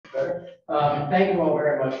better. Thank you all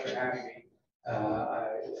very much for having me. I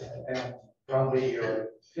am probably your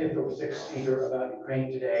fifth or sixth speaker about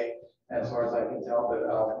Ukraine today, as far as I can tell, but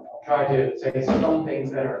I'll try to say some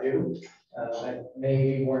things that are new that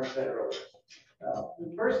maybe weren't said earlier.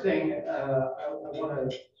 The first thing I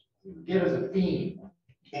want to give as a theme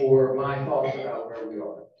for my thoughts about where we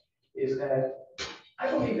are is that I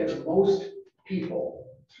believe that most people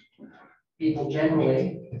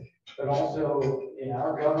generally, but also in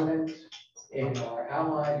our government, in our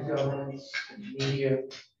allied governments, in media,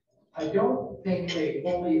 I don't think they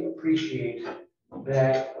fully appreciate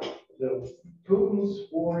that the Putin's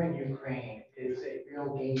war in Ukraine is a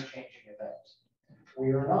real game-changing event.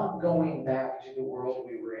 We are not going back to the world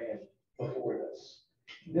we were in before this.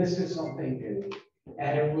 This is something new,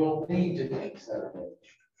 and it will lead to things that are new.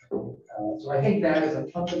 So I think that is a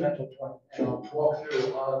fundamental point, and I'll walk through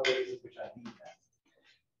a lot of ways in which I mean that.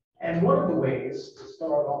 And one of the ways to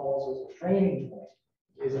start off also as a training point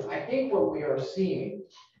is I think what we are seeing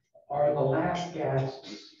are the last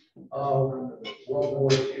gasps of World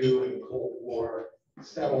War II and the Cold War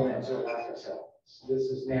settlements or lack of settlements. This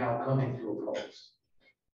is now coming to a close.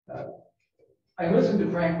 I listened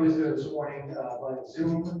to Frank Wisner this morning by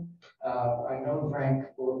Zoom. I've known Frank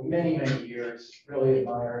for many, many years, really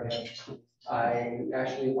admire him. I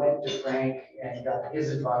actually went to Frank and got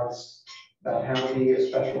his advice about how to be a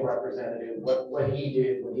special representative, what he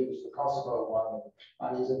did when he was the Kosovo one.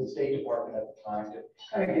 I was in the State Department at the time to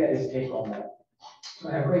kind of get his take on that. So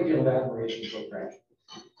I have a great deal of admiration for Frank.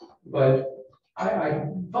 But I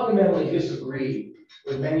fundamentally disagree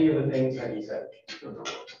with many of the things that he said.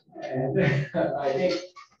 And I think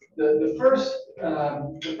the first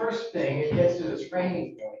thing, it gets to this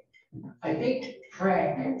framing point. I think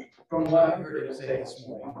Frank, from what I've heard him say this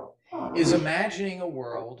morning, is imagining a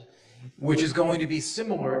world which is going to be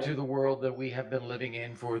similar to the world that we have been living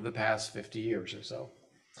in for the past 50 years or so.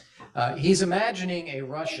 He's imagining a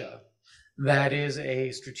Russia that is a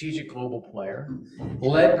strategic global player,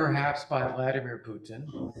 led perhaps by Vladimir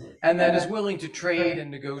Putin, and that is willing to trade and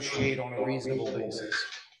negotiate on a reasonable basis.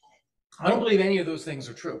 I don't believe any of those things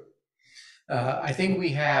are true. I think we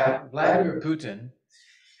have Vladimir Putin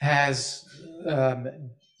has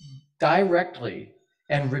directly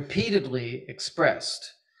and repeatedly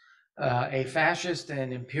expressed a fascist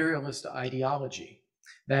and imperialist ideology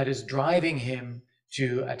that is driving him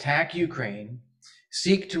to attack Ukraine,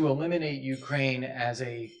 seek to eliminate Ukraine as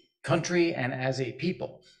a country and as a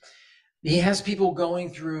people. He has people going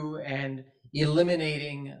through and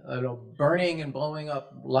eliminating, burning and blowing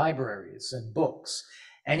up libraries and books,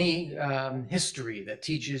 any history that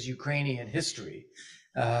teaches Ukrainian history.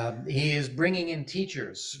 He is bringing in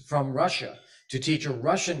teachers from Russia to teach a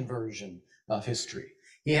Russian version of history.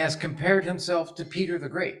 He has compared himself to Peter the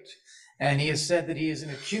Great, and he has said that he is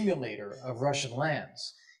an accumulator of Russian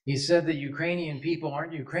lands. He said that Ukrainian people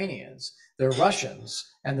aren't Ukrainians, they're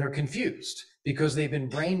Russians, and they're confused because they've been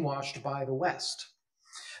brainwashed by the West.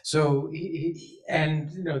 So,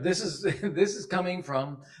 this is coming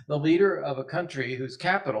from the leader of a country whose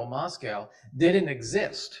capital, Moscow, didn't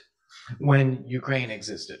exist when Ukraine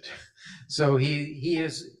existed. So he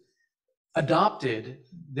has adopted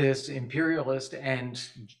this imperialist and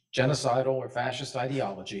genocidal or fascist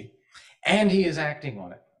ideology, and he is acting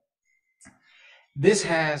on it. This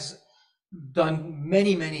has done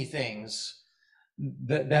many, many things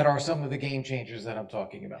that are some of the game changers that I'm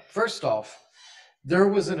talking about. First off, there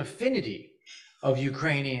was an affinity of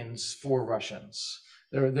Ukrainians for Russians.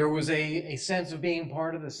 There was a sense of being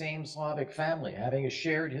part of the same Slavic family, having a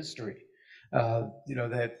shared history,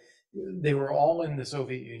 that they were all in the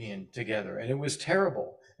Soviet Union together, and it was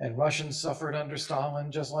terrible. And Russians suffered under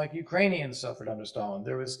Stalin just like Ukrainians suffered under Stalin.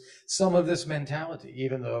 There was some of this mentality,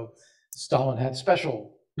 even though Stalin had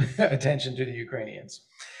special attention to the Ukrainians.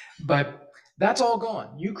 But that's all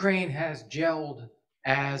gone. Ukraine has gelled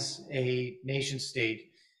as a nation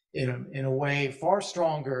state in a way far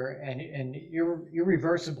stronger and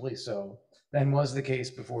irreversibly so than was the case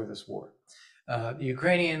before this war. The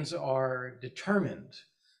Ukrainians are determined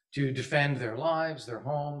to defend their lives, their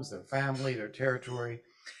homes, their family, their territory.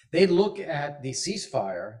 They look at the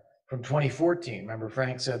ceasefire from 2014. Remember,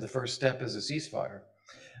 Frank said the first step is a ceasefire.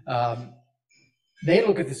 They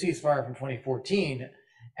look at the ceasefire from 2014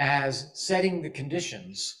 as setting the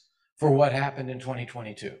conditions for what happened in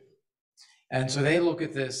 2022. And so they look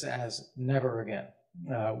at this as never again.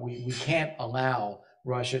 We can't allow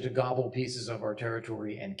Russia to gobble pieces of our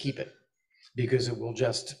territory and keep it, because it will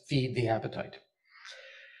just feed the appetite.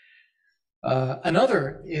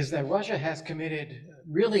 Another is that Russia has committed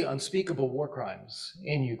really unspeakable war crimes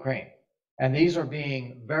in Ukraine, and these are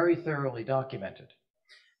being very thoroughly documented.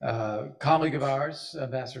 Colleague of ours,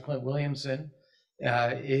 Ambassador Clint Williamson,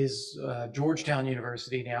 is Georgetown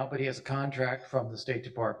University now, but he has a contract from the State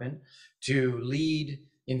Department to lead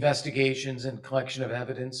investigations and collection of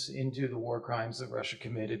evidence into the war crimes that Russia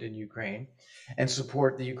committed in Ukraine and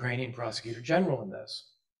support the Ukrainian prosecutor general in this.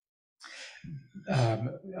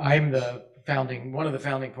 I'm one of the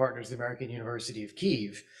founding partners of the American University of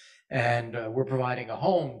Kyiv, and we're providing a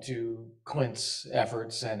home to Clint's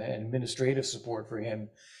efforts and administrative support for him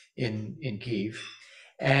in Kyiv.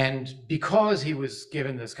 And because he was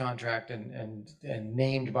given this contract and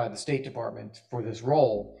named by the State Department for this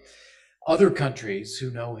role, other countries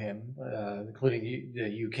who know him, including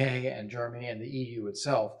the UK and Germany and the EU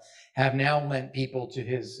itself, have now lent people to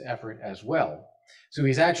his effort as well. So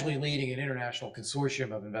he's actually leading an international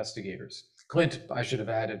consortium of investigators. Clint, I should have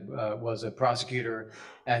added, was a prosecutor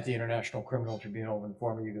at the International Criminal Tribunal in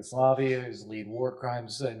former Yugoslavia. He's lead war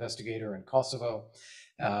crimes investigator in Kosovo,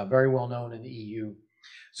 very well known in the EU.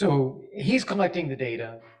 So he's collecting the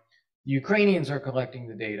data. The Ukrainians are collecting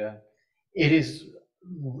the data. It is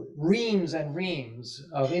reams and reams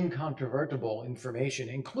of incontrovertible information,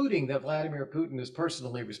 including that Vladimir Putin is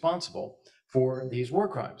personally responsible for these war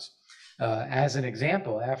crimes. As an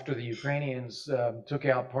example, after the Ukrainians took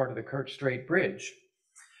out part of the Kurt Strait Bridge,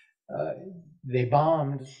 they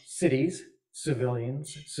bombed cities, civilian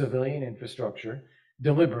infrastructure,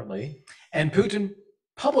 deliberately, and Putin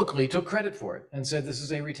publicly took credit for it and said this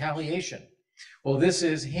is a retaliation. Well, this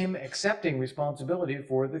is him accepting responsibility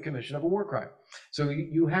for the commission of a war crime. So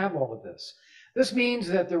you have all of this. This means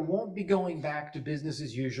that there won't be going back to business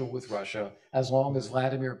as usual with Russia as long as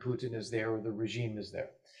Vladimir Putin is there or the regime is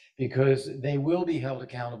there, because they will be held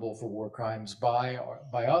accountable for war crimes by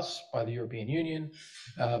us, by the European Union.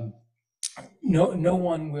 No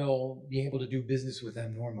one will be able to do business with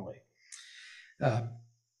them normally.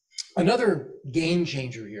 Another game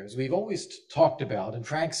changer here is we've always talked about, and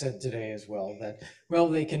Frank said today as well, that, well,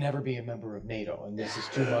 they can never be a member of NATO and this is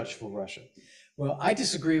too much for Russia. Well, I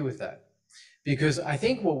disagree with that, because I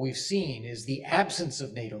think what we've seen is the absence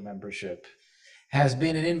of NATO membership has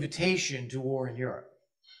been an invitation to war in Europe.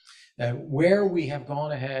 Where we have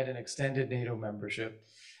gone ahead and extended NATO membership,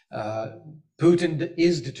 Putin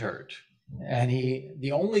is deterred. And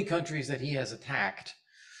the only countries that he has attacked,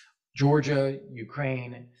 Georgia,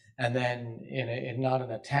 Ukraine, and then in not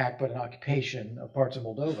an attack, but an occupation of parts of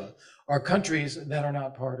Moldova, are countries that are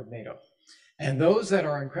not part of NATO. And those that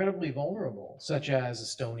are incredibly vulnerable, such as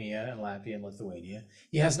Estonia and Latvia and Lithuania,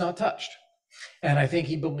 he has not touched. And I think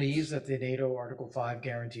he believes that the NATO Article 5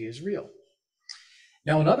 guarantee is real.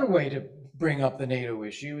 Now, another way to bring up the NATO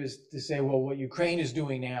issue is to say, well, what Ukraine is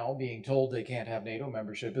doing now, being told they can't have NATO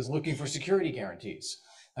membership, is looking for security guarantees.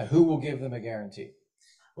 Who will give them a guarantee?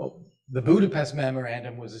 Well, the Budapest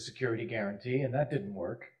Memorandum was a security guarantee, and that didn't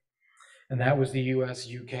work. And that was the US,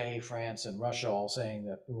 UK, France, and Russia all saying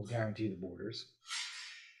that we'll guarantee the borders.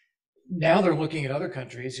 Now they're looking at other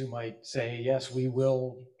countries who might say, yes, we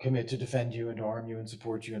will commit to defend you and arm you and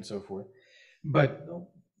support you and so forth. But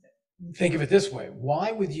think of it this way.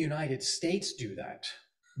 Why would the United States do that?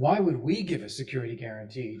 Why would we give a security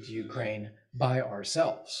guarantee to Ukraine by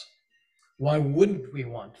ourselves? Why wouldn't we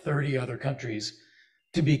want 30 other countries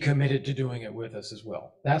to be committed to doing it with us as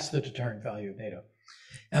well? That's the deterrent value of NATO.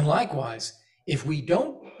 And likewise, if we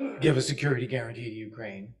don't give a security guarantee to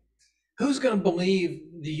Ukraine, who's going to believe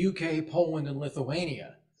the UK, Poland, and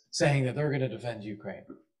Lithuania saying that they're going to defend Ukraine?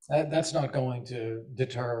 That's not going to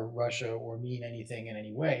deter Russia or mean anything in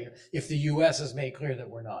any way if the US has made clear that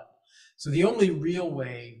we're not. So the only real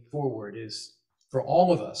way forward is for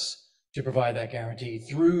all of us to provide that guarantee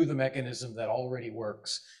through the mechanism that already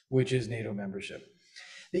works, which is NATO membership.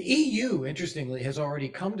 The EU, interestingly, has already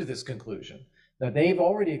come to this conclusion that they've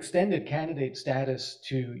already extended candidate status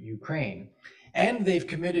to Ukraine, and they've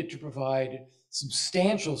committed to provide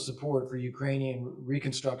substantial support for Ukrainian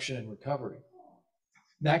reconstruction and recovery.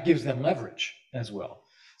 That gives them leverage as well.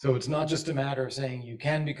 So it's not just a matter of saying you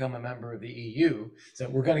can become a member of the EU, it's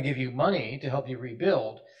that we're going to give you money to help you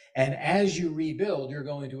rebuild, and as you rebuild, you're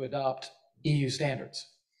going to adopt EU standards.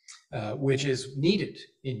 Which is needed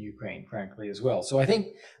in Ukraine, frankly, as well. So I think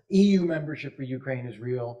EU membership for Ukraine is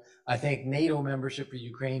real. I think NATO membership for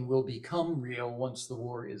Ukraine will become real once the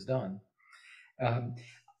war is done.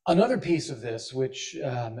 Another piece of this, which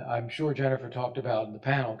I'm sure Jennifer talked about in the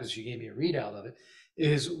panel because she gave me a readout of it,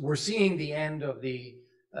 is we're seeing the end of the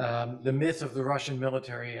myth of the Russian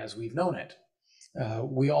military as we've known it.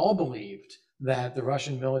 We all believed that the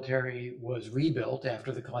Russian military was rebuilt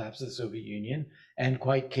after the collapse of the Soviet Union and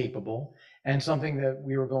quite capable, and something that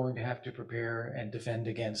we were going to have to prepare and defend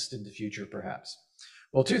against in the future, perhaps.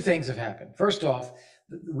 Well, two things have happened. First off,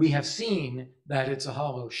 we have seen that it's a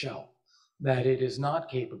hollow shell, that it is not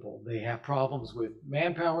capable. They have problems with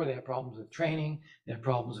manpower, they have problems with training, they have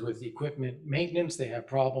problems with equipment maintenance, they have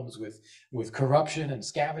problems with corruption and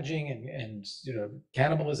scavenging and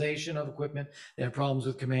cannibalization of equipment, they have problems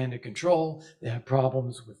with command and control, they have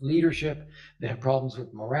problems with leadership, they have problems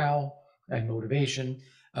with morale and motivation.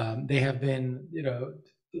 They have been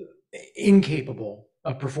incapable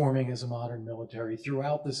of performing as a modern military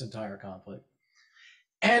throughout this entire conflict.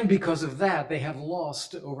 And because of that, they have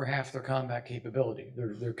lost over half their combat capability,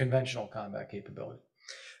 their conventional combat capability.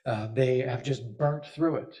 They have just burnt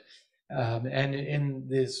through it. And in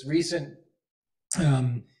this recent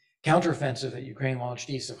counteroffensive that Ukraine launched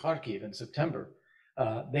east of Kharkiv in September,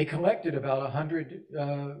 they collected about 100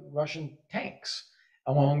 Russian tanks,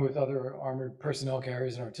 along with other armored personnel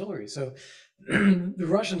carriers and artillery. So the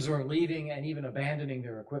Russians are leaving and even abandoning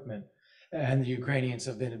their equipment, and the Ukrainians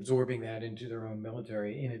have been absorbing that into their own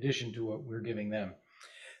military in addition to what we're giving them.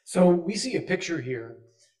 So we see a picture here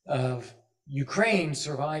of Ukraine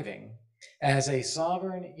surviving as a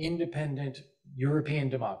sovereign, independent European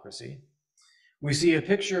democracy. We see a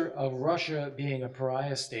picture of Russia being a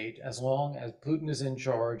pariah state as long as Putin is in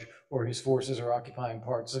charge or his forces are occupying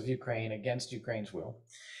parts of Ukraine against Ukraine's will.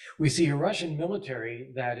 We see a Russian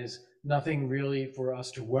military that is nothing really for us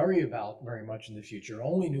to worry about very much in the future,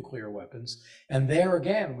 only nuclear weapons. And there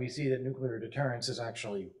again, we see that nuclear deterrence is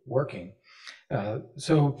actually working.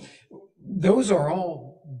 So those are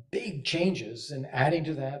all big changes, and adding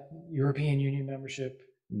to that European Union membership,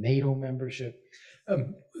 NATO membership.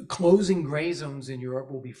 Closing gray zones in Europe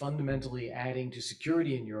will be fundamentally adding to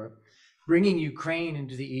security in Europe. Bringing Ukraine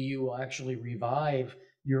into the EU will actually revive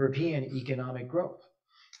European economic growth.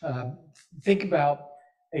 Think about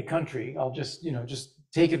a country, I'll just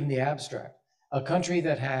take it in the abstract, a country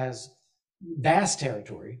that has vast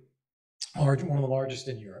territory, one of the largest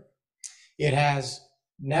in Europe. It has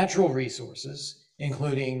natural resources,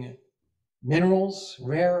 including minerals,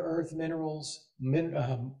 rare earth minerals,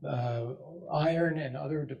 iron and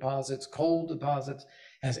other deposits, coal deposits,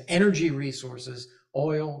 has energy resources,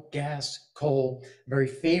 oil, gas, coal, very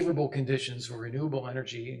favorable conditions for renewable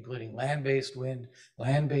energy, including land-based wind,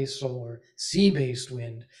 land-based solar, sea-based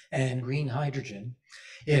wind, and green hydrogen.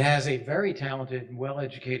 It has a very talented and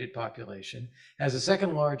well-educated population, has the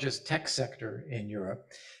second largest tech sector in Europe.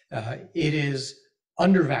 It is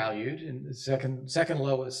undervalued, and the second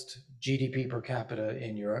lowest GDP per capita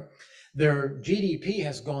in Europe. Their GDP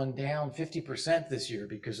has gone down 50% this year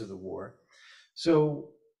because of the war. So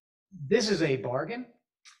this is a bargain.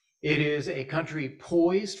 It is a country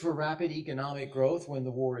poised for rapid economic growth when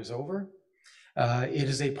the war is over. It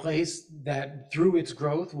is a place that through its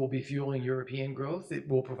growth will be fueling European growth. It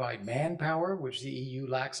will provide manpower, which the EU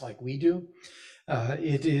lacks like we do.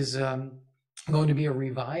 It is going to be a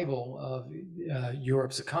revival of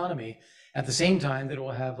Europe's economy at the same time that it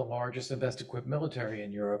will have the largest and best equipped military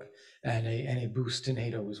in Europe and a boost to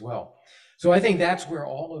NATO as well. So I think that's where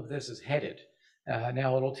all of this is headed.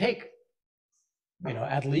 Now it'll take,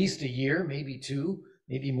 at least a year, maybe two,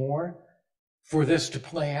 maybe more, for this to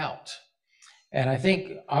play out. And I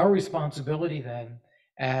think our responsibility then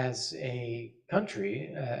as a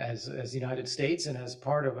country, as the United States and as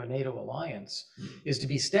part of a NATO alliance, is to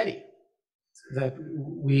be steady, that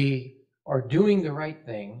we are doing the right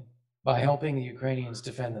thing by helping the Ukrainians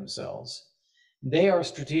defend themselves. They are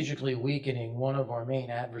strategically weakening one of our main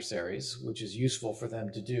adversaries, which is useful for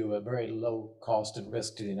them to do at very low cost and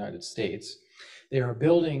risk to the United States. They are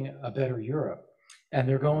building a better Europe, and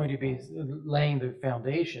they're going to be laying the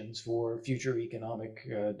foundations for future economic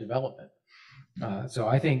development. So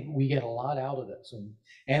I think we get a lot out of this. And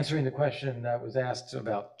answering the question that was asked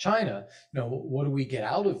about China, what do we get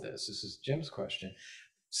out of this? This is Jim's question.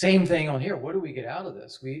 Same thing on here. What do we get out of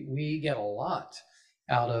this? We get a lot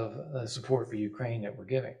out of support for Ukraine that we're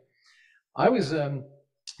giving. I was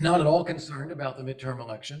not at all concerned about the midterm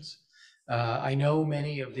elections. I know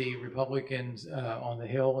many of the Republicans on the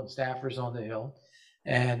Hill and staffers on the Hill,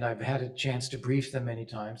 and I've had a chance to brief them many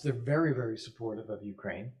times. They're very, very supportive of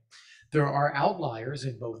Ukraine. There are outliers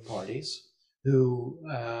in both parties who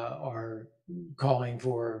are calling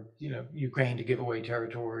for Ukraine to give away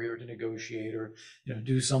territory or to negotiate or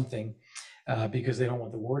do something because they don't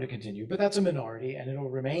want the war to continue. But that's a minority, and it'll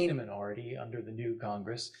remain a minority under the new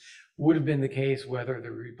Congress. Would have been the case whether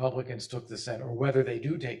the Republicans took the Senate or whether they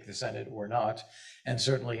do take the Senate or not, and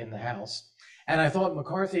certainly in the House. And I thought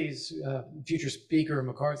McCarthy's, future Speaker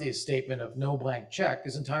McCarthy's statement of no blank check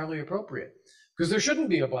is entirely appropriate, because there shouldn't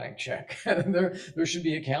be a blank check. There should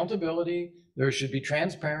be accountability, there should be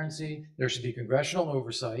transparency, there should be congressional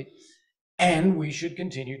oversight, and we should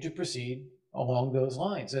continue to proceed along those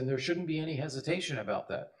lines, and there shouldn't be any hesitation about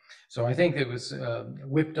that. So I think it was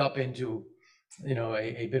whipped up into, you know,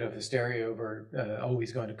 a bit of hysteria over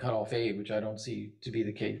always going to cut off aid, which I don't see to be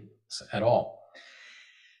the case at all.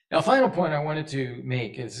 Now, final point I wanted to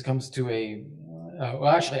make is it comes to a, well,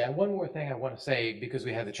 actually, I have one more thing I want to say because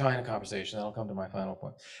we had the China conversation. That'll come to my final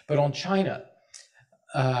point. But on China,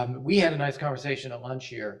 we had a nice conversation at lunch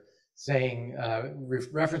here saying,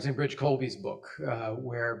 referencing Bridge Colby's book,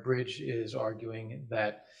 where Bridge is arguing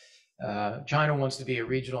that China wants to be a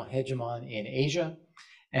regional hegemon in Asia.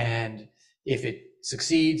 And if it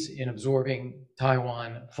succeeds in absorbing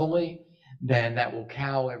Taiwan fully, then that will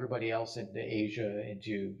cow everybody else into Asia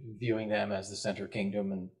into viewing them as the center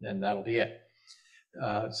kingdom, and that'll be it.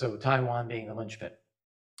 So Taiwan being the linchpin.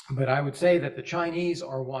 But I would say that the Chinese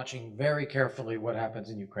are watching very carefully what happens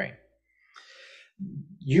in Ukraine.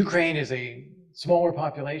 Ukraine is a smaller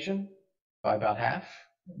population by about half,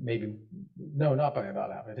 maybe, no, not by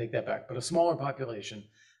about half, I take that back, but a smaller population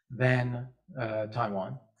than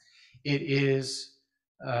Taiwan. It is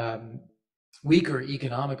weaker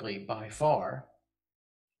economically by far,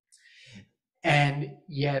 and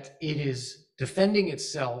yet it is defending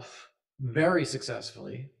itself very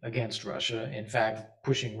successfully against Russia, in fact,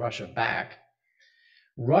 pushing Russia back.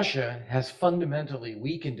 Russia has fundamentally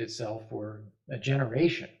weakened itself for a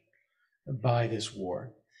generation by this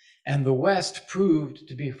war, and the West proved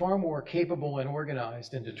to be far more capable and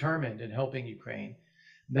organized and determined in helping Ukraine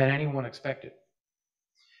than anyone expected.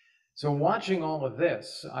 So watching all of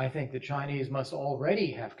this, I think the Chinese must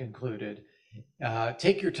already have concluded,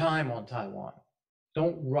 take your time on Taiwan.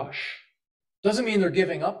 Don't rush. Doesn't mean they're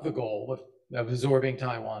giving up the goal of absorbing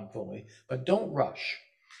Taiwan fully, but don't rush.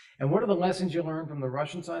 And what are the lessons you learn from the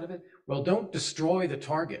Russian side of it? Well, don't destroy the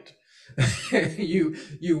target.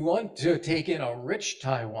 You want to take in a rich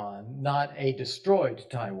Taiwan, not a destroyed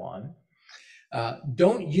Taiwan.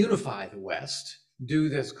 Don't unify the West. Do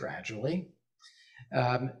this gradually.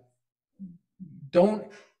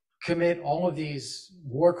 Don't commit all of these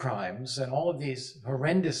war crimes and all of these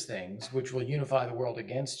horrendous things which will unify the world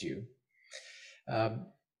against you.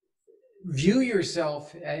 View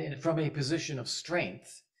yourself from a position of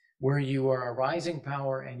strength where you are a rising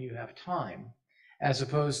power and you have time, as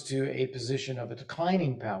opposed to a position of a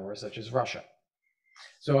declining power such as Russia.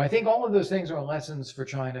 So I think all of those things are lessons for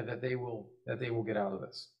China that they will get out of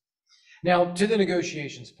this. Now to the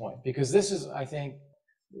negotiations point, because this is, I think,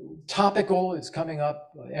 topical. It's coming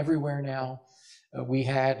up everywhere now. We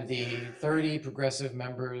had the 30 progressive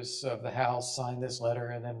members of the House sign this letter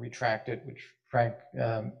and then retract it, which Frank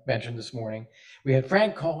mentioned this morning. We had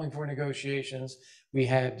Frank calling for negotiations. We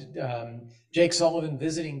had Jake Sullivan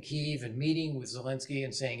visiting Kyiv and meeting with Zelensky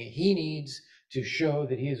and saying he needs to show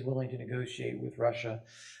that he is willing to negotiate with Russia.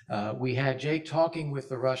 We had Jake talking with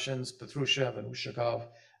the Russians, Patrushev and Ushakov,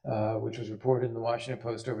 which was reported in the Washington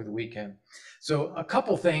Post over the weekend. So a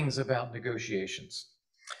couple things about negotiations.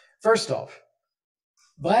 First off,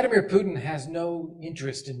 Vladimir Putin has no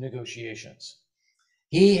interest in negotiations.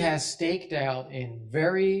 He has staked out in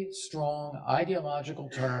very strong ideological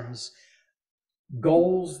terms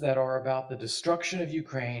goals that are about the destruction of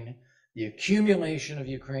Ukraine, the accumulation of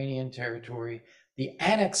Ukrainian territory, the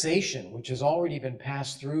annexation, which has already been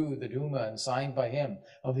passed through the Duma and signed by him,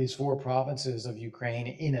 of these 4 provinces of Ukraine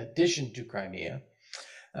in addition to Crimea.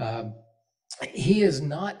 He is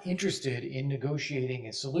not interested in negotiating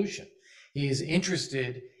a solution. He is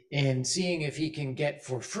interested in seeing if he can get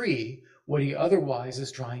for free what he otherwise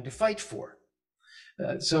is trying to fight for.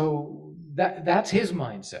 So that's his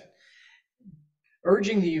mindset.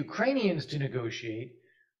 Urging the Ukrainians to negotiate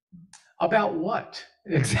about what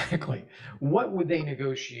exactly? What would they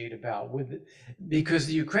negotiate about? Because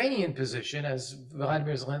the Ukrainian position, as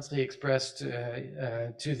Vladimir Zelensky expressed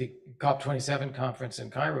to the COP27 conference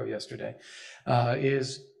in Cairo yesterday,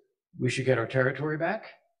 is we should get our territory back.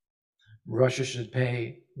 Russia should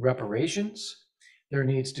pay reparations. There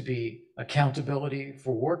needs to be accountability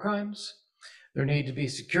for war crimes. There need to be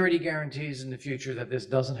security guarantees in the future that this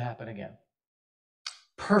doesn't happen again.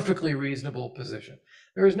 Perfectly reasonable position.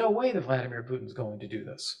 There is no way that Vladimir Putin's going to do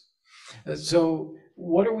this. So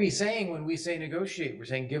what are we saying when we say negotiate? We're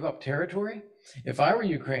saying give up territory? If I were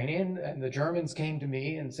Ukrainian and the Germans came to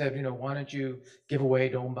me and said, you know, why don't you give away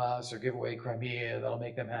Donbass or give away Crimea, that'll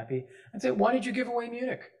make them happy. I'd say, why don't you give away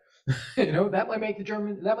Munich? You know, that might make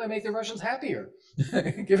the Russians happier.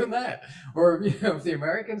 Give them that. Or, you know, if the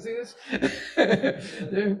Americans do this,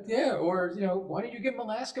 yeah, or, you know, why don't you give them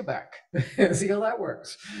Alaska back? See how that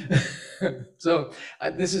works. So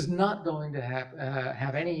this is not going to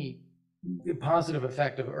have any positive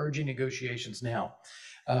effect of urging negotiations now.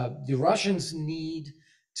 The Russians need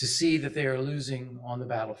to see that they are losing on the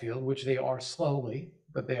battlefield, which they are slowly,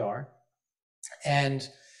 but they are. And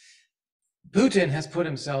Putin has put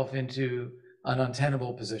himself into an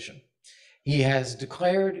untenable position. He has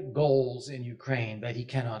declared goals in Ukraine that he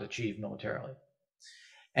cannot achieve militarily.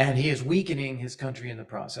 And he is weakening his country in the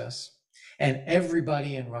process. And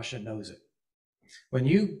everybody in Russia knows it. When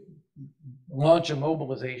you launch a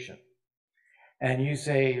mobilization and you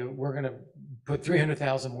say, we're going to put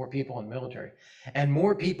 300,000 more people in the military, and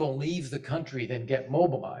more people leave the country than get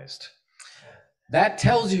mobilized, that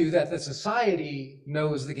tells you that the society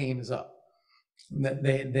knows the game is up. That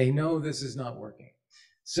they know this is not working.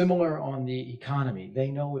 Similar on the economy,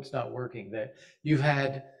 they know it's not working. That you've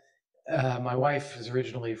had, my wife is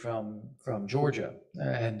originally from Georgia,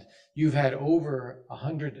 and you've had over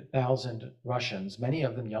 100,000 Russians, many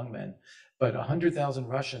of them young men, but 100,000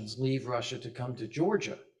 Russians leave Russia to come to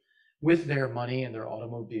Georgia with their money and their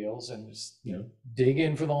automobiles and just, dig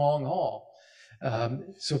in for the long haul.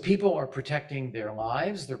 So people are protecting their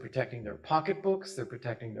lives, they're protecting their pocketbooks, they're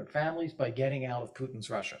protecting their families by getting out of Putin's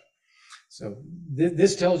Russia. So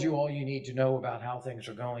this tells you all you need to know about how things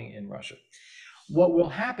are going in Russia. What will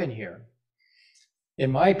happen here,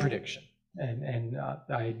 in my prediction, and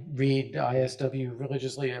I read ISW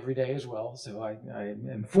religiously every day as well, so I'm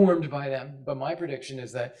informed by them, but my prediction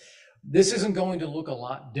is that this isn't going to look a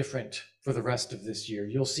lot different for the rest of this year.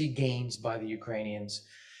 You'll see gains by the Ukrainians.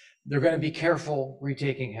 They're going to be careful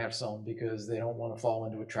retaking Kherson because they don't want to fall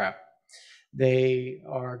into a trap. They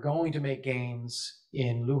are going to make gains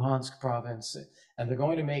in Luhansk province, and they're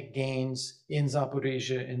going to make gains in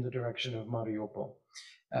Zaporizhia in the direction of Mariupol.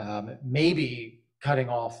 Maybe cutting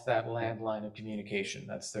off that landline of communication.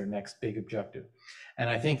 That's their next big objective. And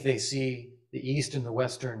I think they see the East and the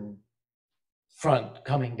Western front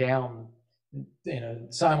coming down in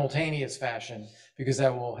a simultaneous fashion because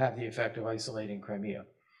that will have the effect of isolating Crimea.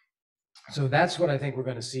 So that's what I think we're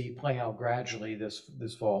going to see play out gradually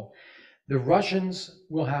this fall. The Russians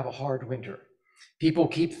will have a hard winter. People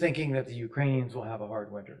keep thinking that the Ukrainians will have a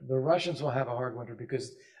hard winter. The Russians will have a hard winter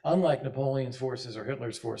because unlike Napoleon's forces or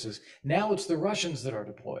Hitler's forces, now it's the Russians that are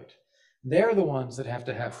deployed. They're the ones that have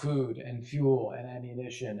to have food and fuel and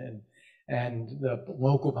ammunition, and the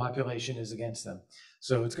local population is against them.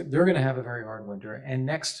 So they're going to have a very hard winter. And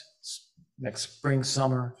next spring,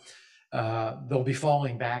 summer, they'll be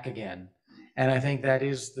falling back again. And I think that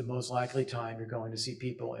is the most likely time you're going to see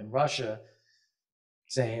people in Russia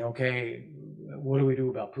saying, okay, what do we do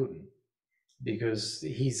about Putin? Because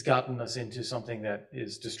he's gotten us into something that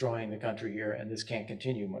is destroying the country here, and this can't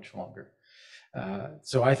continue much longer.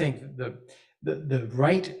 So I think the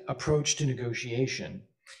right approach to negotiation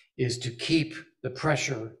is to keep the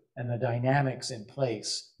pressure and the dynamics in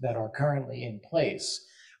place that are currently in place,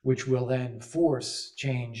 which will then force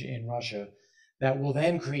change in Russia, that will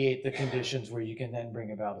then create the conditions where you can then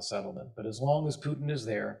bring about a settlement. But as long as Putin is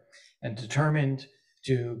there and determined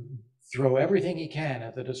to throw everything he can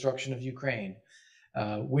at the destruction of Ukraine,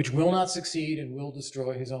 which will not succeed and will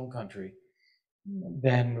destroy his own country,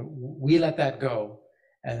 then we let that go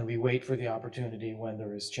and we wait for the opportunity when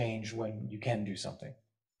there is change, when you can do something.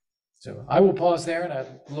 So I will pause there, and I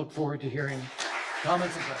look forward to hearing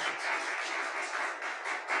comments and questions.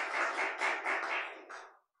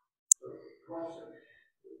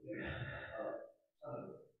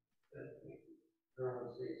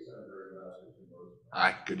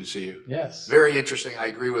 Hi, good to see you. Yes. Very interesting. I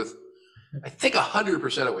agree with, I think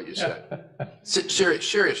 100% of what you said.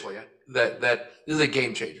 Seriously, that this is a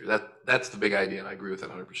game changer. That's the big idea, and I agree with that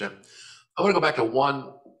 100%. I want to go back to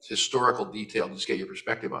one historical detail to just get your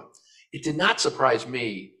perspective on. It did not surprise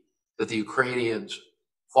me that the Ukrainians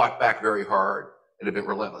fought back very hard and have been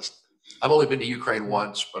relentless. I've only been to Ukraine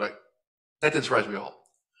once, but that didn't surprise me at all.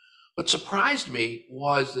 What surprised me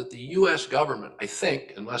was that the U.S. government, I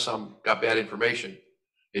think, unless I got bad information,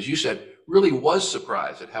 as you said, really was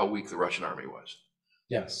surprised at how weak the Russian army was.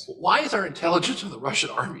 Yes. Why is our intelligence of the Russian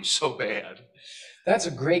army so bad? That's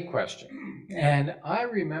a great question. And I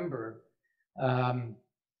remember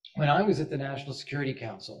when I was at the National Security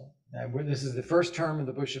Council, this is the first term of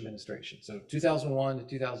the Bush administration, so 2001 to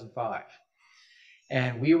 2005.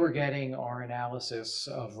 And we were getting our analysis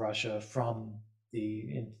of Russia from the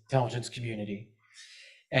intelligence community.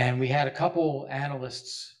 And we had a couple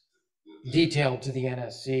analysts detailed to the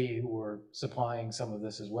NSC who were supplying some of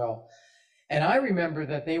this as well. And I remember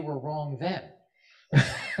that they were wrong then.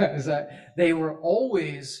 Is that they were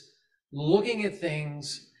always looking at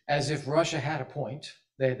things as if Russia had a point,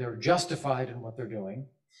 they're justified in what they're doing,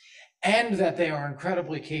 and that they are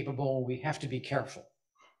incredibly capable and we have to be careful.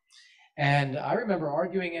 And I remember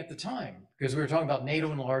arguing at the time, because we were talking about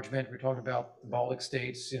NATO enlargement, we were talking about the Baltic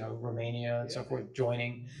states, Romania and so forth,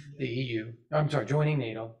 joining the EU, I'm sorry, joining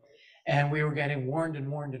NATO. And we were getting warned and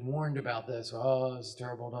warned and warned about this. Oh, this is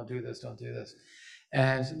terrible, don't do this, don't do this.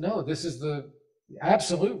 And no, this is the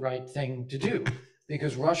absolute right thing to do,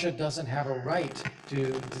 because Russia doesn't have a right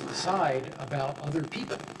to decide about other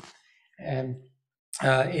people. And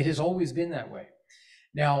it has always been that way.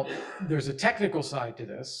 Now, there's a technical side to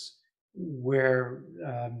this, where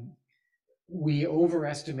we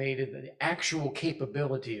overestimated the actual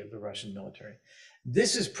capability of the Russian military.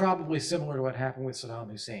 This is probably similar to what happened with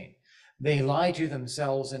Saddam Hussein. They lie to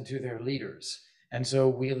themselves and to their leaders. And so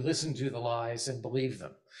we listen to the lies and believe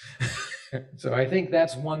them. So I think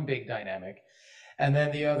that's one big dynamic. And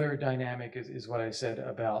then the other dynamic is what I said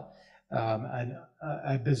about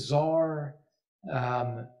a bizarre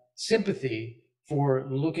sympathy for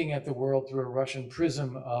looking at the world through a Russian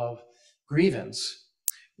prism of grievance,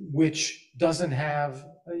 which doesn't have,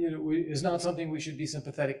 is not something we should be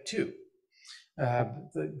sympathetic to.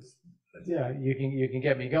 Yeah, you can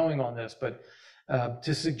get me going on this, but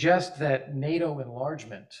to suggest that NATO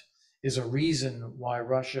enlargement is a reason why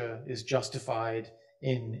Russia is justified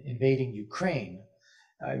in invading Ukraine,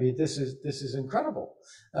 I mean, this is incredible,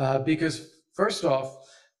 because first off,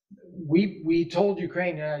 we told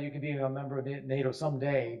Ukraine, yeah, you can be a member of NATO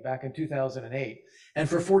someday, back in 2008, and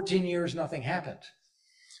for 14 years nothing happened.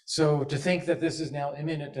 So to think that this is now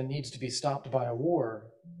imminent and needs to be stopped by a war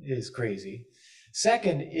is crazy.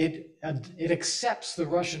 Second, it accepts the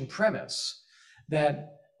Russian premise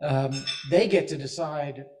that they get to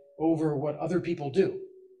decide over what other people do.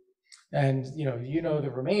 And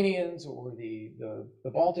the Romanians or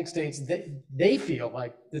the Baltic states, they feel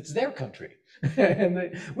like it's their country,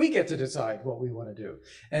 and we get to decide what we want to do.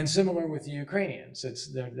 And similar with the Ukrainians,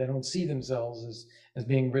 they don't see themselves as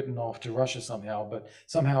being written off to Russia somehow, but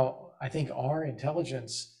somehow I think our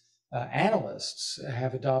intelligence analysts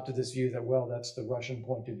have adopted this view that, well, that's the Russian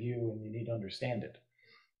point of view and you need to understand it.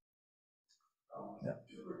 Yeah.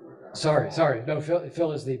 Sorry. No,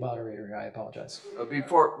 Phil is the moderator. I apologize.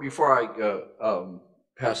 Before I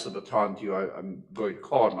pass the baton to you, I'm going to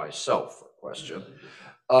call on myself for a question.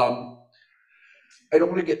 I don't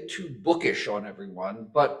want to get too bookish on everyone,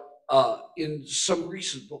 but in some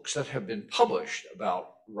recent books that have been published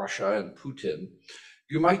about Russia and Putin,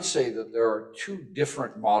 you might say that there are two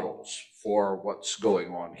different models for what's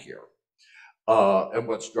going on here and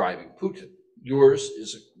what's driving Putin. Yours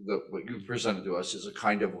is what you presented to us is a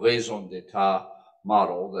kind of raison d'etat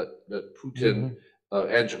model that Putin,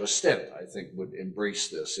 Angela Stent, I think, would embrace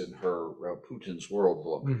this in her Putin's World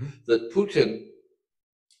book, that Putin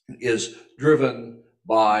is driven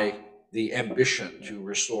by the ambition to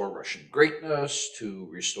restore Russian greatness, to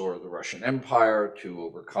restore the Russian Empire, to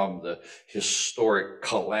overcome the historic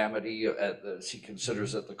calamity, as he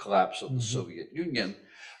considers it, the collapse of the Soviet Union,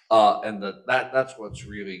 and that's what's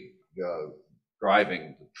really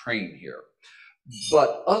driving the train here.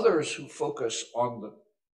 But others who focus on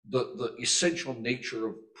the essential nature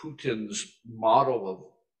of Putin's model of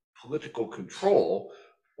political control,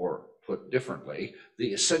 or put differently,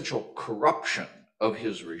 the essential corruption of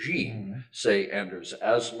his regime, say Anders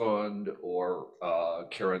Aslund or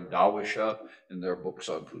Karen Dawisha in their books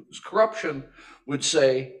on Putin's corruption, would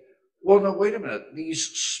say, well, no, wait a minute, these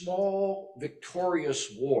small victorious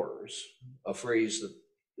wars, a phrase that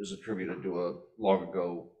is attributed to a long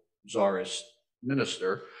ago czarist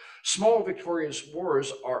minister, small victorious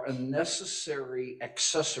wars are a necessary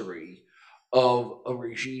accessory of a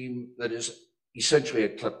regime that is essentially a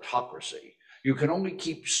kleptocracy. You can only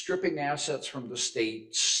keep stripping assets from the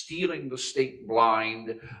state, stealing the state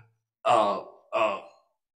blind,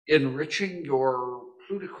 enriching your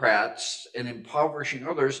plutocrats and impoverishing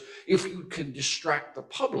others if you can distract the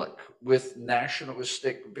public with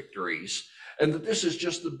nationalistic victories. And that this is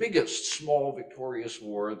just the biggest small victorious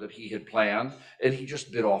war that he had planned, and he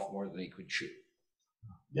just bit off more than he could chew.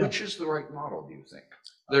 Yeah. Which is the right model, do you think?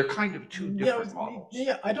 They're kind of two different models.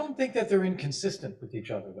 Yeah, I don't think that they're inconsistent with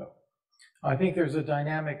each other, though. I think there's a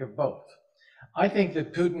dynamic of both. I think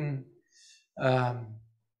that Putin, I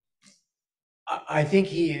think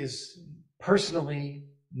he is personally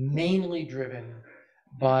mainly driven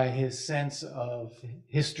by his sense of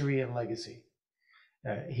history and legacy.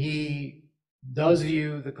 He does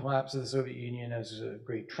view the collapse of the Soviet Union as a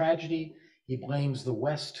great tragedy. He blames the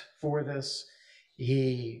West for this.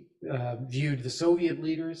 He viewed the Soviet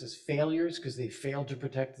leaders as failures because they failed to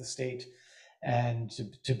protect the state and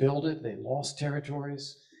to build it. They lost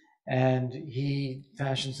territories, and he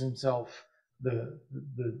fashions himself the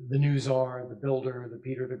new czar, the builder, the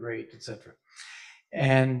Peter the Great, etc.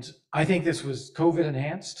 And I think this was COVID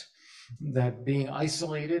enhanced, that being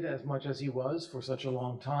isolated as much as he was for such a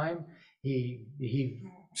long time, he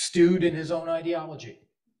stewed in his own ideology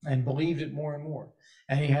and believed it more and more.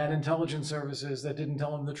 And he had intelligence services that didn't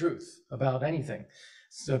tell him the truth about anything,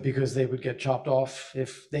 so because they would get chopped off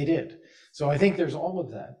if they did. So I think there's all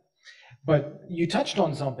of that. But you touched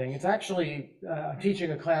on something. It's actually, I'm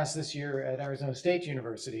teaching a class this year at Arizona State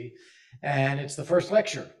University, and it's the first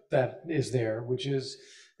lecture that is there, which is,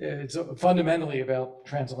 it's fundamentally about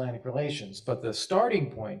transatlantic relations. But the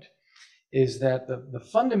starting point is that the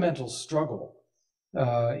fundamental struggle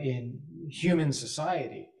in human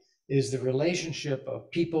society is the relationship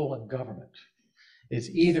of people and government. It's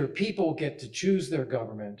either people get to choose their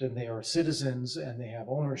government and they are citizens and they have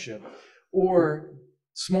ownership, or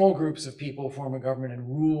small groups of people form a government and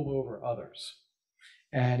rule over others.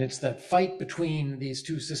 And it's that fight between these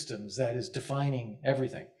two systems that is defining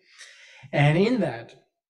everything. And in that,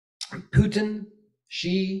 Putin,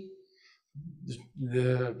 Xi,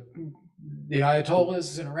 the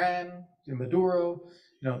Ayatollahs in Iran, Maduro,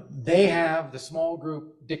 they have the small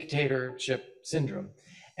group dictatorship syndrome.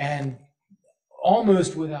 And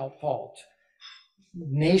almost without fault,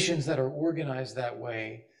 nations that are organized that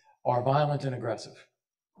way are violent and aggressive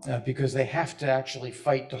because they have to actually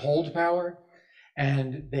fight to hold power,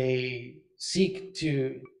 and they seek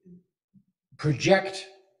to project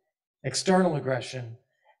external aggression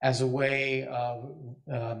as a way of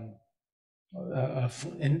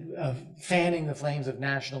fanning the flames of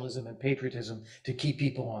nationalism and patriotism to keep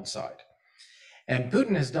people on side. And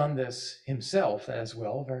Putin has done this himself as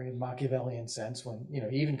well, very Machiavellian sense, when,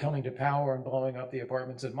 even coming to power and blowing up the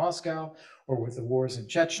apartments in Moscow, or with the wars in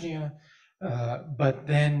Chechnya. But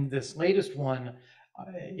then this latest one,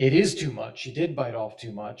 it is too much. He did bite off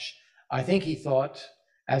too much. I think he thought,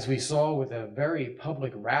 as we saw with a very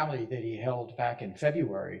public rally that he held back in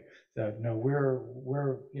February, that we're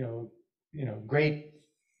great,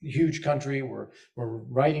 huge country. We're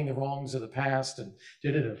righting the wrongs of the past, and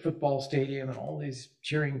did it at a football stadium, and all these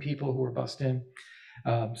cheering people who were bussed in.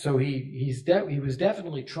 So he was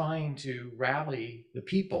definitely trying to rally the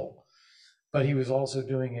people, but he was also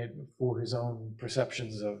doing it for his own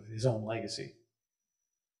perceptions of his own legacy.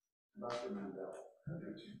 Dr. Mandel.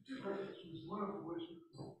 Two questions. One of which,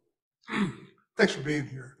 thanks for being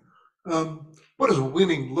here. What does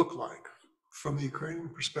winning look like from the Ukrainian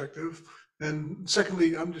perspective? And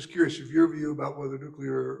secondly, I'm just curious of your view about whether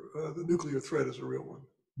the nuclear threat is a real one.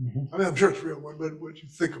 Mm-hmm. I mean, I'm sure it's a real one, but what do you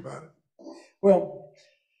think about it? Well,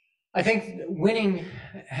 I think winning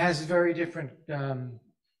has very different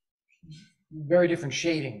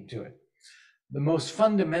shading to it. The most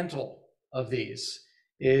fundamental of these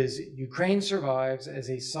is Ukraine survives as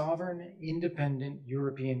a sovereign, independent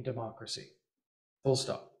European democracy. Full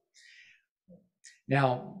stop.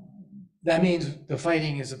 Now, that means the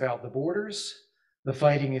fighting is about the borders. The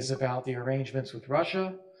fighting is about the arrangements with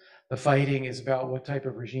Russia. The fighting is about what type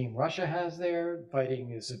of regime Russia has there. The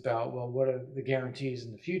fighting is about, well, what are the guarantees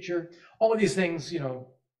in the future? All of these things,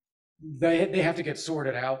 they have to get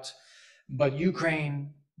sorted out. But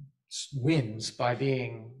Ukraine wins by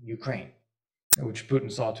being Ukraine, which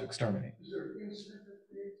Putin sought to exterminate. Is there an incident that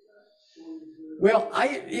creates that? Well,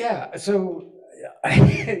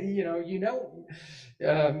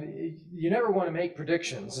 you never want to make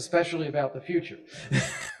predictions, especially about the future.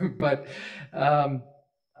 But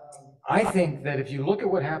I think that if you look at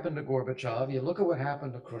what happened to Gorbachev, you look at what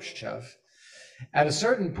happened to Khrushchev, at a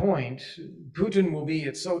certain point, Putin will be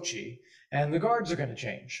at Sochi, and the guards are going to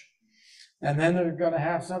change. And then they're going to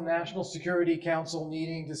have some National Security Council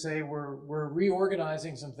meeting to say we're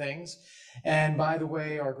reorganizing some things. And by the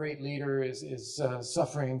way, our great leader is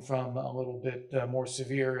suffering from a little bit more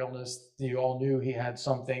severe illness. You all knew he had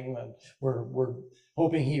something, and we're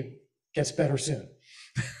hoping he gets better soon.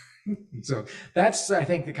 So that's, I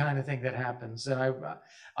think, the kind of thing that happens. And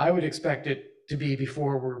I would expect it to be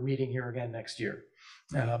before we're meeting here again next year.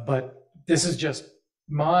 But this is just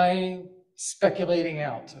my speculating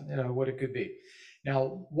out, what it could be.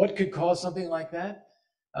 Now, what could cause something like that?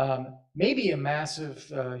 Maybe a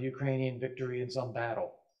massive Ukrainian victory in some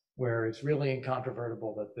battle where it's really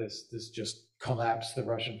incontrovertible that this just collapsed the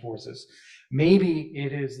Russian forces. Maybe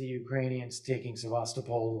it is the Ukrainians taking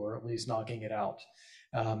Sevastopol, or at least knocking it out.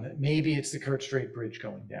 Maybe it's the Kurt Strait Bridge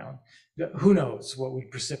going down. Who knows what would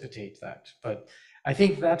precipitate that? But I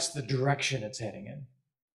think that's the direction it's heading in.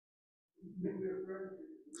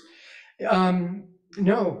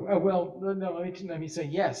 No, let me say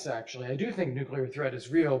yes, actually. I do think nuclear threat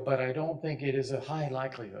is real, but I don't think it is a high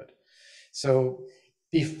likelihood. So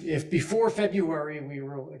if before February we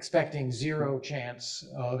were expecting zero chance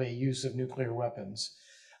of a use of nuclear weapons,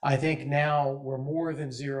 I think now we're more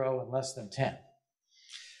than zero and less than 10.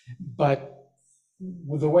 But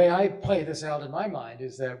the way I play this out in my mind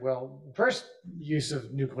is that, well, the first use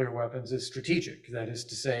of nuclear weapons is strategic. That is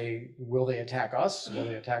to say, will they attack us? Will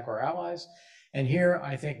they attack our allies? And here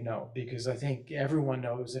I think no, because I think everyone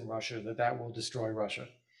knows in Russia that that will destroy Russia.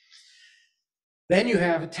 Then you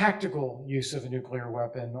have a tactical use of a nuclear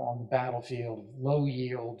weapon on the battlefield, low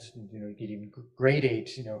yield, you could even gradate,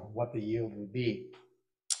 what the yield would be.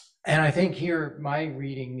 And I think here my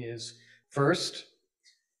reading is, first,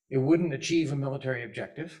 it wouldn't achieve a military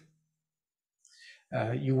objective.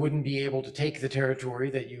 You wouldn't be able to take the territory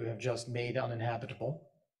that you have just made uninhabitable.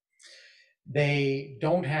 They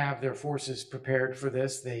don't have their forces prepared for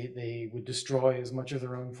this. They would destroy as much of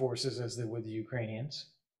their own forces as they would the Ukrainians.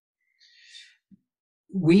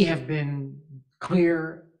 We have been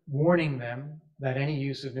clear warning them that any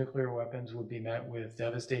use of nuclear weapons would be met with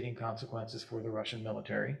devastating consequences for the Russian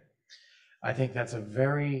military. I think that's a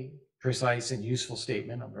very precise and useful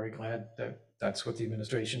statement. I'm very glad that that's what the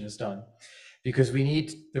administration has done, because we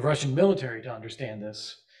need the Russian military to understand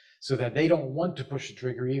this so that they don't want to push the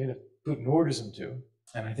trigger even if Putin orders them to.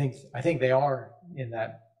 And I think they are in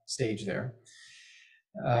that stage there.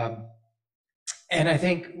 And I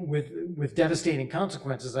think with devastating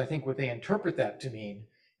consequences, I think what they interpret that to mean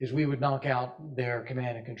is we would knock out their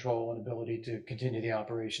command and control and ability to continue the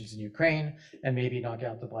operations in Ukraine and maybe knock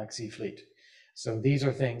out the Black Sea Fleet. So these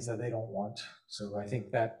are things that they don't want. So I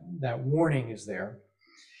think that warning is there.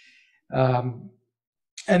 And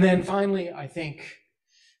then finally, I think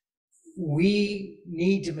we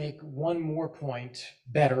need to make one more point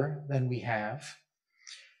better than we have.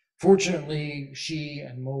 Fortunately, Xi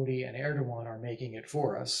and Modi and Erdogan are making it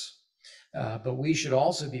for us. But we should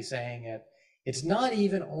also be saying that it's not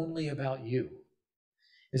even only about you.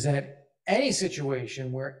 Is that any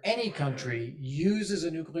situation where any country uses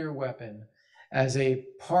a nuclear weapon as a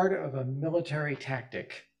part of a military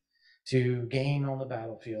tactic to gain on the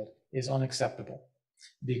battlefield is unacceptable,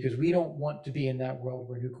 because we don't want to be in that world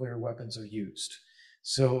where nuclear weapons are used.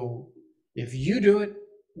 So if you do it,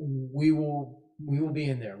 we will be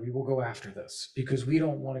in there. We will go after this, because we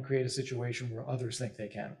don't want to create a situation where others think they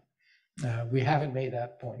can. We haven't made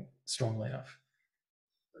that point strongly enough.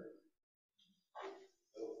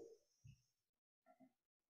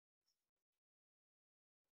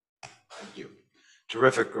 Thank you.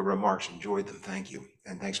 Terrific remarks. Enjoyed them. Thank you.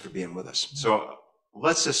 And thanks for being with us. So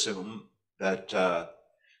let's assume that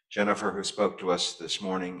Jennifer, who spoke to us this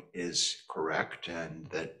morning, is correct, and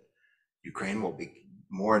that Ukraine will be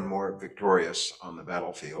more and more victorious on the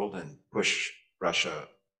battlefield and push Russia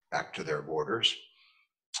back to their borders.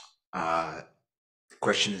 The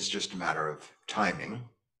question is just a matter of timing.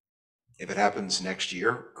 If it happens next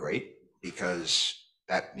year, great, because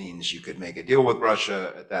that means you could make a deal with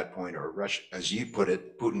Russia at that point, or Russia, as you put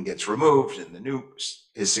it, Putin gets removed and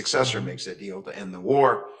his successor makes a deal to end the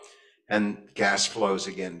war, and gas flows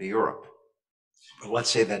again to Europe. But let's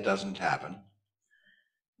say that doesn't happen.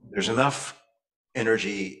 There's enough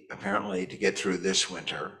energy apparently to get through this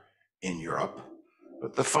winter in Europe,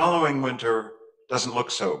 but the following winter doesn't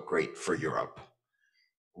look so great for Europe.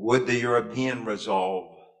 Would the European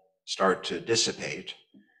resolve start to dissipate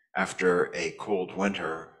after a cold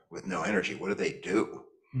winter with no energy? What do they do?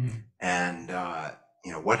 Mm-hmm.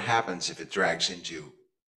 And what happens if it drags into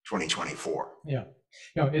 2024? Yeah,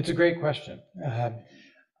 no, it's a great question.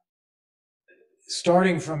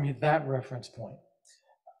 Starting from that reference point,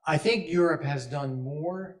 I think Europe has done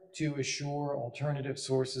more to assure alternative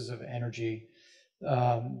sources of energy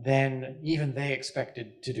than even they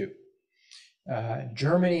expected to do.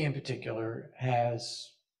 Germany in particular has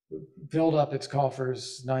filled up its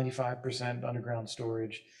coffers, 95% underground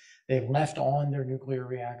storage. They've left on their nuclear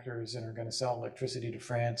reactors and are going to sell electricity to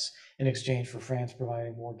France in exchange for France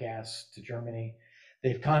providing more gas to Germany.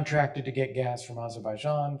 They've contracted to get gas from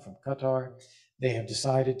Azerbaijan, from Qatar. They have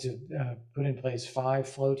decided to put in place 5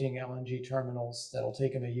 floating LNG terminals. That'll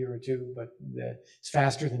take them a year or two, but it's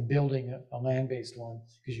faster than building a land-based one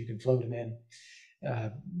because you can float them in.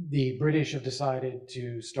 The British have decided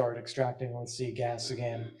to start extracting North Sea gas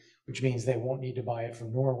again, which means they won't need to buy it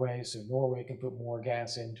from Norway, so Norway can put more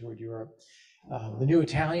gas in toward Europe. The new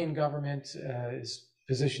Italian government is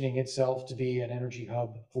positioning itself to be an energy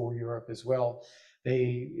hub for Europe as well.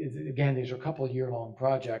 Again, these are a couple of year-long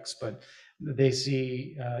projects, but they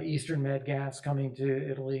see Eastern Med gas coming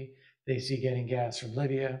to Italy. They see getting gas from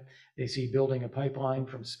Libya. They see building a pipeline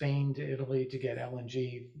from Spain to Italy to get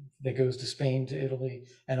LNG that goes to Spain to Italy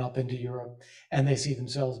and up into Europe. And they see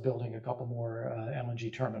themselves building a couple more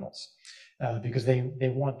LNG terminals because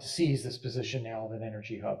they want to seize this position now of an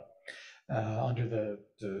energy hub under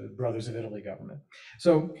the Brothers of Italy government.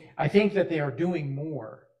 So I think that they are doing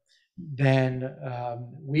more than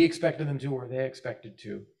we expected them to or they expected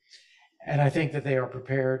to. And I think that they are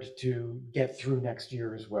prepared to get through next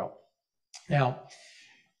year as well. Now,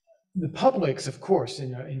 the publics, of course,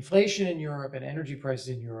 inflation in Europe and energy prices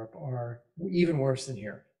in Europe are even worse than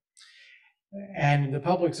here. And the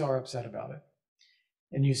publics are upset about it.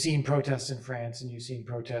 And you've seen protests in France and you've seen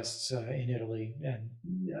protests in Italy, and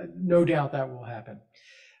no doubt that will happen.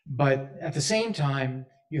 But at the same time,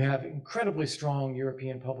 you have incredibly strong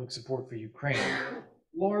European public support for Ukraine,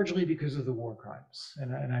 largely because of the war crimes.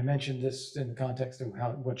 And I mentioned this in the context of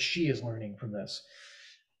what she is learning from this.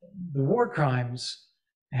 The war crimes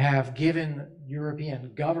have given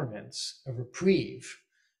European governments a reprieve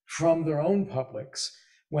from their own publics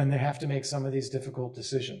when they have to make some of these difficult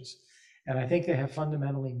decisions. And I think they have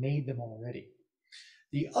fundamentally made them already.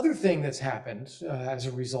 The other thing that's happened as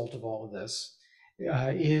a result of all of this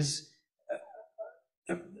is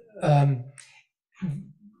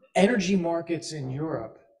energy markets in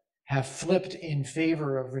Europe have flipped in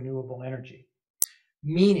favor of renewable energy,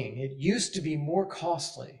 meaning it used to be more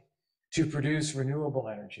costly to produce renewable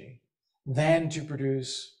energy than to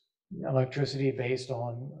produce electricity based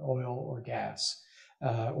on oil or gas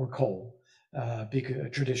or coal,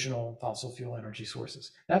 because traditional fossil fuel energy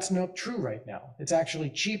sources. That's not true right now. It's actually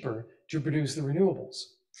cheaper to produce the renewables.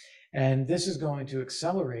 And this is going to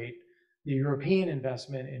accelerate the European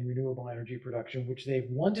investment in renewable energy production, which they've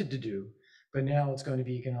wanted to do, but now it's going to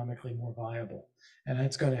be economically more viable. And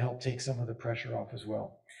that's going to help take some of the pressure off as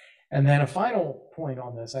well. And then a final point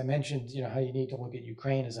on this, I mentioned how you need to look at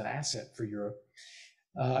Ukraine as an asset for Europe.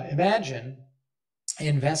 Imagine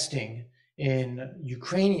investing in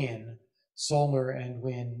Ukrainian solar and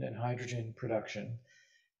wind and hydrogen production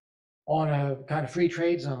on a kind of free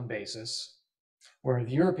trade zone basis, where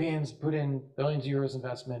the Europeans put in billions of euros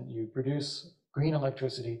investment, you produce green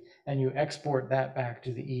electricity, and you export that back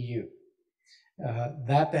to the EU.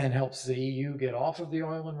 That then helps the EU get off of the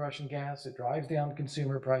oil and Russian gas. It drives down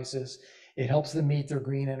consumer prices. It helps them meet their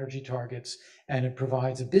green energy targets, and it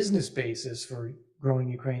provides a business basis for growing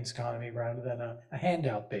Ukraine's economy rather than a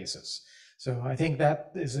handout basis. So I think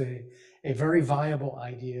that is a very viable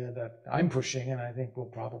idea that I'm pushing, and I think we'll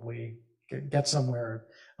probably get somewhere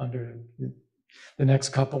under the next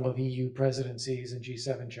couple of EU presidencies and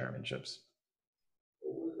G7 chairmanships.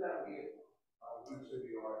 With that, we consider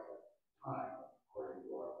you our time, according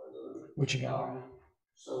to our president. Which again?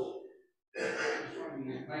 So,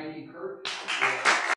 can I need Kurt?